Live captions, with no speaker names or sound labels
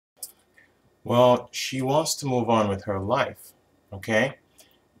Well, she wants to move on with her life, okay?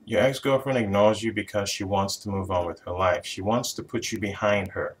 Your ex-girlfriend ignores you because she wants to move on with her life. She wants to put you behind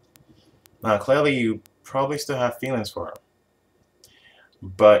her. Now, clearly, you probably still have feelings for her,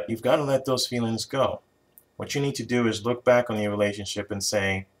 but you've got to let those feelings go. What you need to do is look back on your relationship and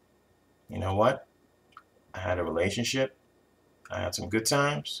say, you know what? I had a relationship. I had some good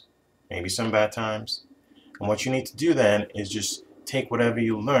times, maybe some bad times. And what you need to do then is just take whatever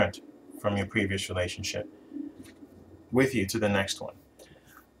you learned from your previous relationship with you to the next one.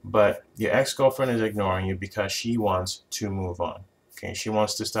 But your ex-girlfriend is ignoring you because she wants to move on. Okay, she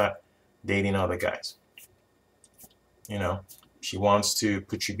wants to start dating other guys. You know, she wants to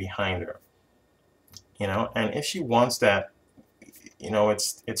put you behind her. You know, and if she wants that,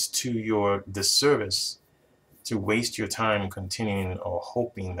 it's to your disservice to waste your time continuing or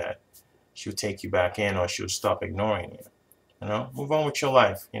hoping that she'll take you back in or she'll stop ignoring you. You know, move on with your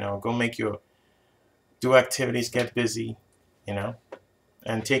life. You know, go make your do activities, get busy. You know,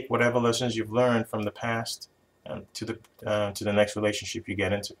 and take whatever lessons you've learned from the past to the next relationship you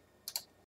get into.